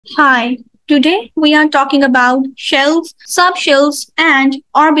Hi, today we are talking about shells, subshells, and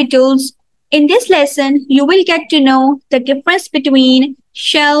orbitals. In this lesson, you will get to know the difference between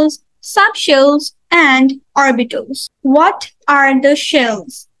shells, subshells, and orbitals. What are the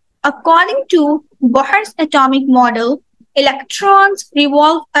shells? According to Bohr's atomic model, electrons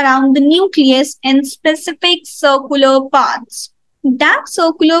revolve around the nucleus in specific circular paths. That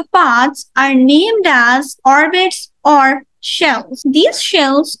circular paths are named as orbits or shells. These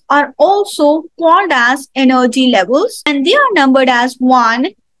shells are also called as energy levels and they are numbered as 1,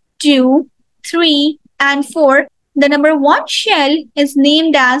 2, 3, and 4. The number 1 shell is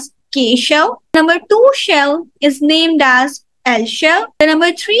named as K shell. Number 2 shell is named as L shell. The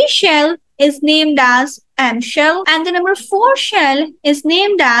number 3 shell is named as M shell. And the number 4 shell is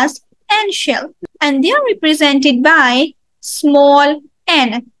named as N shell. And they are represented by small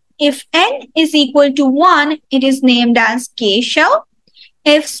n. If n is equal to 1, it is named as K shell.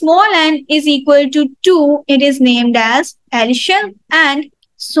 If small n is equal to 2, it is named as L shell, and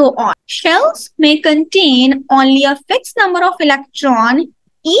so on. Shells may contain only a fixed number of electrons.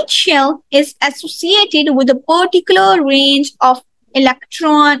 Each shell is associated with a particular range of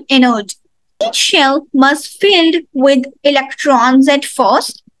electron energy. Each shell must filled with electrons at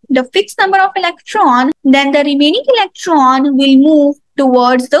first, the fixed number of electrons, then the remaining electron will move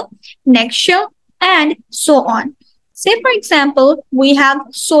towards the next shell, and so on. Say for example, we have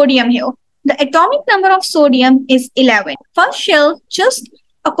sodium here. The atomic number of sodium is 11. First shell just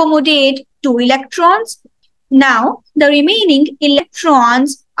accommodate 2 electrons. Now the remaining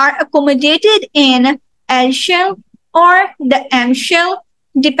electrons are accommodated in L shell or the M shell,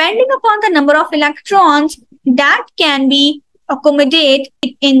 depending upon the number of electrons that can be accommodated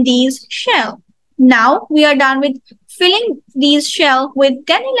in these shells. Now we are done with filling these shells with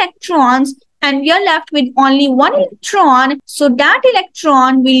 10 electrons and we are left with only 1 electron. So that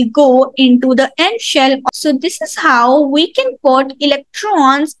electron will go into the N shell. So this is how we can put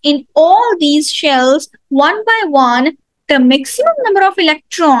electrons in all these shells one by one. The maximum number of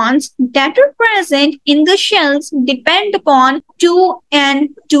electrons that are present in the shells depend upon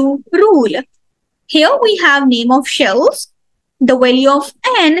 2n2 rule. Here we have name of shells, the value of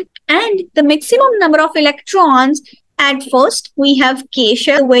n, and the maximum number of electrons. At first, we have K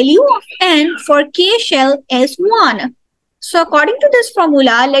shell. The value of n for K shell is 1. So according to this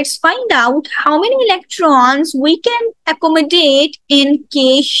formula, let's find out how many electrons we can accommodate in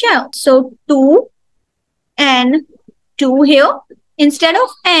K shell. So 2n2 here. Instead of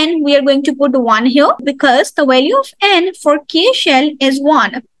n, we are going to put 1 here because the value of n for K shell is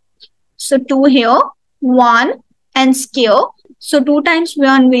 1. So 2 here, 1 and square. So 2 times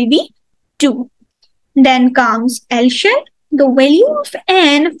 1 will be 2. Then comes L shell. The value of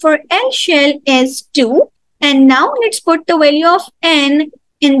n for L shell is 2. And now let's put the value of n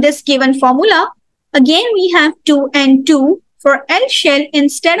in this given formula. Again, we have 2 and 2. For L shell,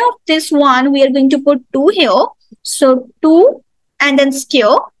 instead of this 1, we are going to put 2 here. So 2 and then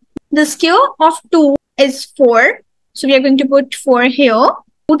square. The square of 2 is 4. So we are going to put 4 here.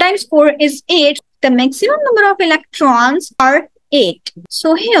 2 times 4 is 8. The maximum number of electrons are 8.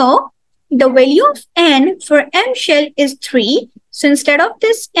 So here, the value of n for M shell is 3. So instead of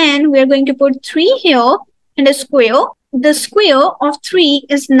this n, we are going to put 3 here and a square. The square of 3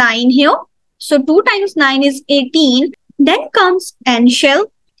 is 9 here. So 2 times 9 is 18. Then comes N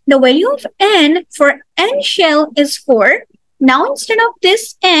shell. The value of n for N shell is 4. Now instead of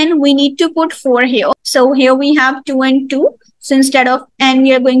this n, we need to put 4 here. So here we have 2 and 2. So instead of n,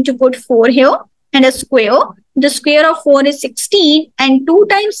 we are going to put 4 here and a square. The square of 4 is 16 and 2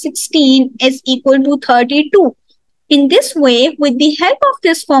 times 16 is equal to 32. In this way, with the help of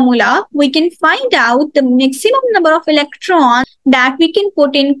this formula, we can find out the maximum number of electrons that we can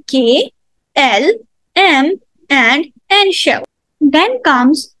put in K, L, M, and N shell. Then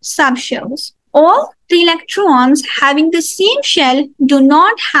comes subshells. All the electrons having the same shell do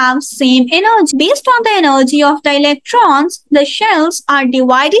not have same energy. Based on the energy of the electrons, the shells are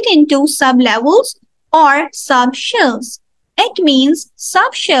divided into sublevels or subshells. It means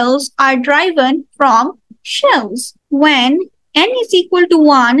subshells are derived from shells. When n is equal to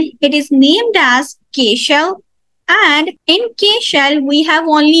 1, it is named as K shell. And in K shell, we have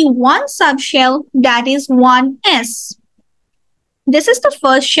only one subshell, that is 1s. This is the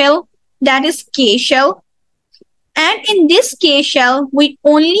first shell, that is K shell. And in this K shell, we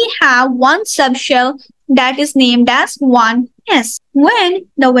only have one subshell that is named as 1s. When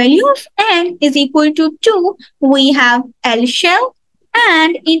the value of n is equal to 2, we have L shell.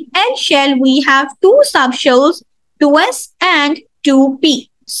 And in L shell, we have two subshells, 2s and 2p.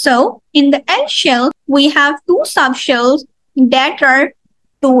 So in the L shell, we have two subshells that are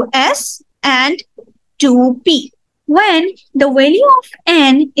 2s, and 2p. When the value of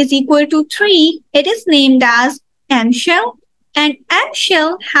n is equal to 3, it is named as M shell, and M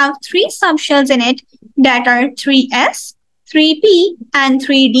shell have 3 subshells in it that are 3s, 3p, and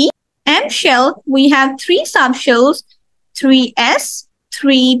 3d. M shell, we have 3 subshells, 3s,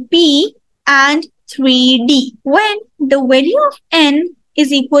 3p, and 3d. When the value of n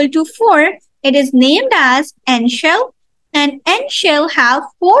is equal to 4, it is named as N shell, and N shell have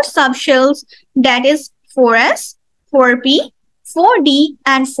 4 subshells, that is 4s, 4p, 4d,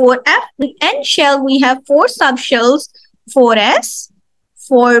 and 4f. In N shell, we have 4 subshells, 4s,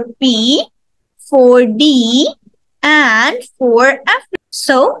 4p, 4d, and 4f.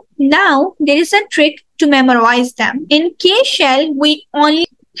 So now there is a trick to memorize them. In K shell, we only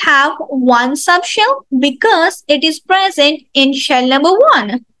have 1 subshell because it is present in shell number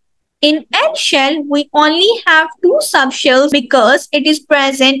 1. In N shell, we only have 2 subshells because it is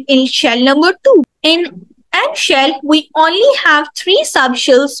present in shell number 2. In N shell, we only have 3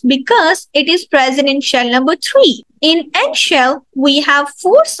 subshells because it is present in shell number 3. In N shell, we have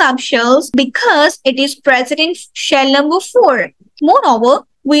 4 subshells because it is present in shell number 4. Moreover,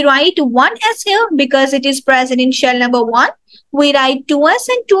 we write 1s here because it is present in shell number 1. We write 2s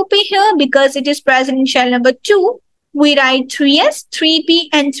and 2p here because it is present in shell number 2. We write 3s, 3p,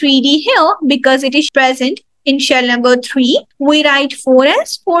 and 3d here because it is present in shell number 3. We write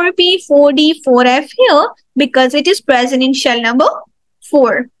 4s, 4p, 4d, 4f here because it is present in shell number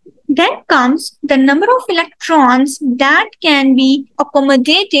 4. Then comes the number of electrons that can be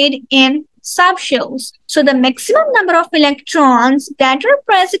accommodated in subshells. So the maximum number of electrons that are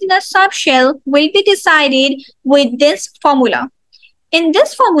present in a subshell will be decided with this formula. In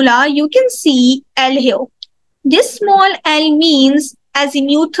this formula, you can see L here. This small l means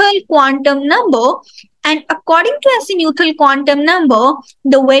azimuthal quantum number, and according to azimuthal quantum number,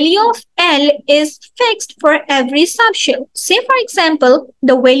 the value of L is fixed for every subshell. Say for example,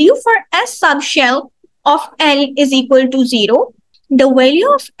 the value for S subshell of L is equal to 0. The value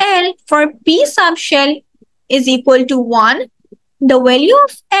of L for P subshell is equal to 1. The value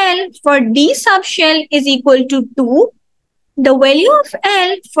of L for D subshell is equal to 2. The value of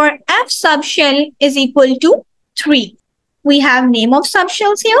L for F subshell is equal to 3. We have name of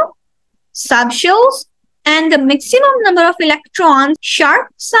subshells here, subshells, and the maximum number of electrons,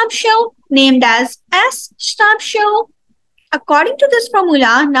 sharp subshell named as S subshell. According to this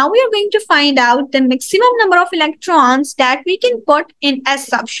formula, now we are going to find out the maximum number of electrons that we can put in S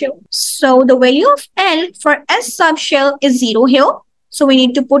subshell. So the value of L for S subshell is 0 here. So we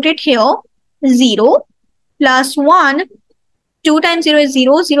need to put it here, 0 plus 1. 2 times 0 is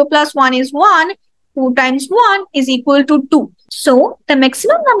 0. 0 plus 1 is 1. 2 times 1 is equal to 2. So the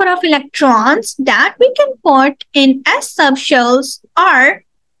maximum number of electrons that we can put in S subshells are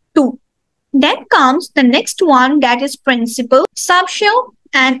 2. Then comes the next one, that is principal subshell,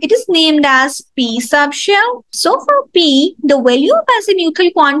 and it is named as P subshell. So for P, the value of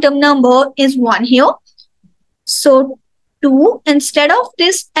azimuthal quantum number is 1 here. So 2, instead of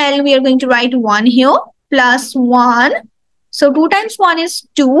this L, we are going to write 1 here, plus 1. So 2 times 1 is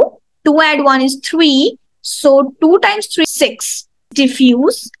 2. 2 add 1 is 3. So 2 times 3 is 6.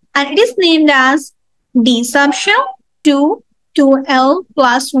 Diffuse, and it is named as D subshell. 2L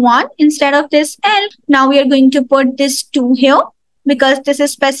plus 1 instead of this L. Now we are going to put this 2 here because this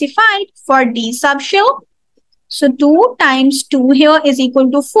is specified for D subshell. So 2 times 2 here is equal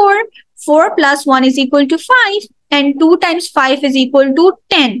to 4. 4 plus 1 is equal to 5. And 2 times 5 is equal to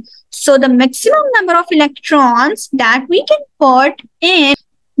 10. So the maximum number of electrons that we can put in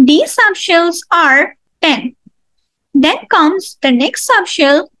D subshells are 10. Then comes the next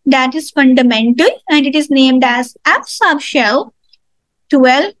subshell, that is fundamental, and it is named as F subshell.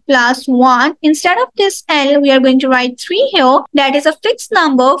 12 plus 1. Instead of this L, we are going to write 3 here. That is a fixed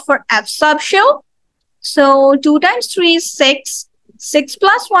number for F subshell. So 2 times 3 is 6. 6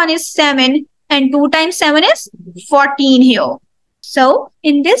 plus 1 is 7. And 2 times 7 is 14 here. So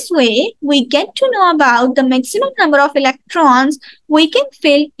in this way, we get to know about the maximum number of electrons we can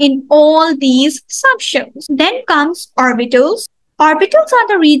fill in all these subshells. Then comes orbitals. Orbitals are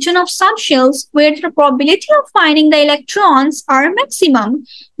the region of subshells where the probability of finding the electrons are maximum.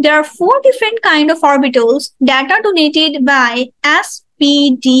 There are 4 different kinds of orbitals that are denoted by S,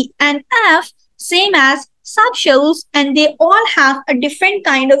 P, D, and F, same as subshells, and they all have a different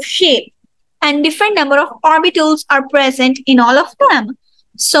kind of shape. And different number of orbitals are present in all of them.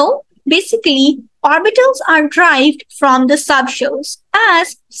 So basically, orbitals are derived from the subshells,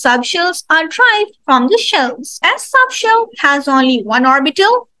 as subshells are derived from the shells. S subshell has only 1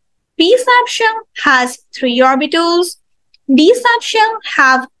 orbital. P subshell has 3 orbitals. D subshell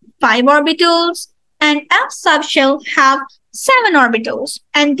have 5 orbitals and F subshell have 7 orbitals.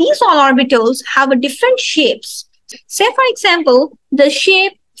 And these all orbitals have a different shapes. Say for example, the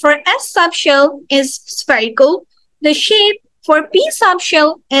shape for S subshell is spherical, the shape for P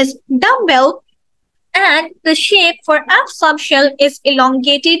subshell is dumbbell, and the shape for F subshell is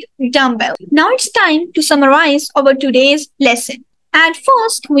elongated dumbbell. Now it's time to summarize our today's lesson. At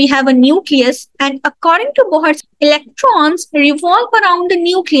first, we have a nucleus, and according to Bohr's, electrons revolve around the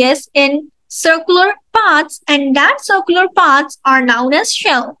nucleus in circular paths, and that circular paths are known as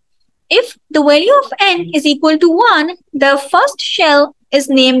shell. If the value of n is equal to 1, the first shell is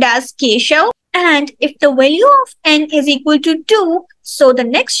named as K shell. And if the value of n is equal to 2, so the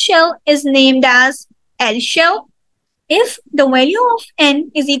next shell is named as L shell. If the value of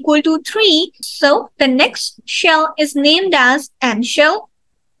n is equal to 3, so the next shell is named as M shell.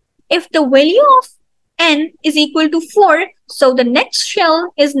 If the value of n is equal to 4, so the next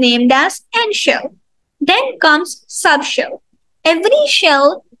shell is named as N shell. Then comes subshell. Every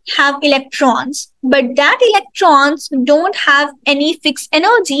shell have electrons, but that electrons don't have any fixed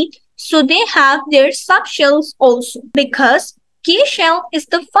energy, so they have their subshells also. Because K shell is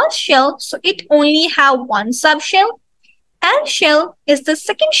the first shell, so it only have one subshell. L shell is the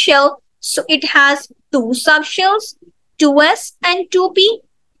second shell, so it has 2 subshells, 2s and 2p.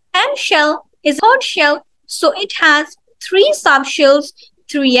 M shell is the third shell, so it has 3 subshells,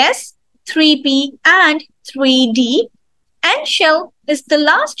 3s, 3p and 3d. N shell is the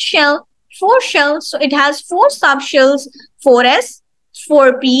last shell, 4 shell, so it has 4 subshells, 4s,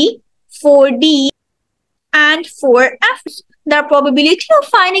 4p, 4d and 4f. The probability of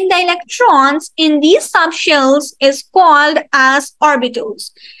finding the electrons in these subshells is called as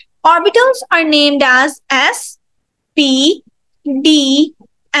orbitals. Orbitals are named as s, p, d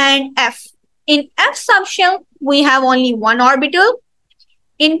and f. In F subshell, we have only 1 orbital.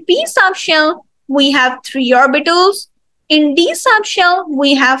 In P subshell, we have 3 orbitals. In D subshell,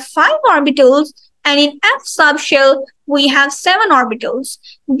 we have 5 orbitals. And in F subshell, we have 7 orbitals.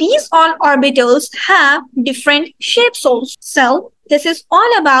 These all orbitals have different shapes also. So, this is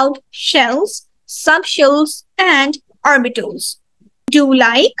all about shells, subshells, and orbitals. Do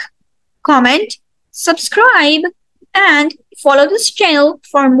like, comment, subscribe, and follow this channel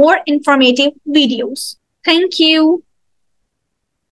for more informative videos. Thank you.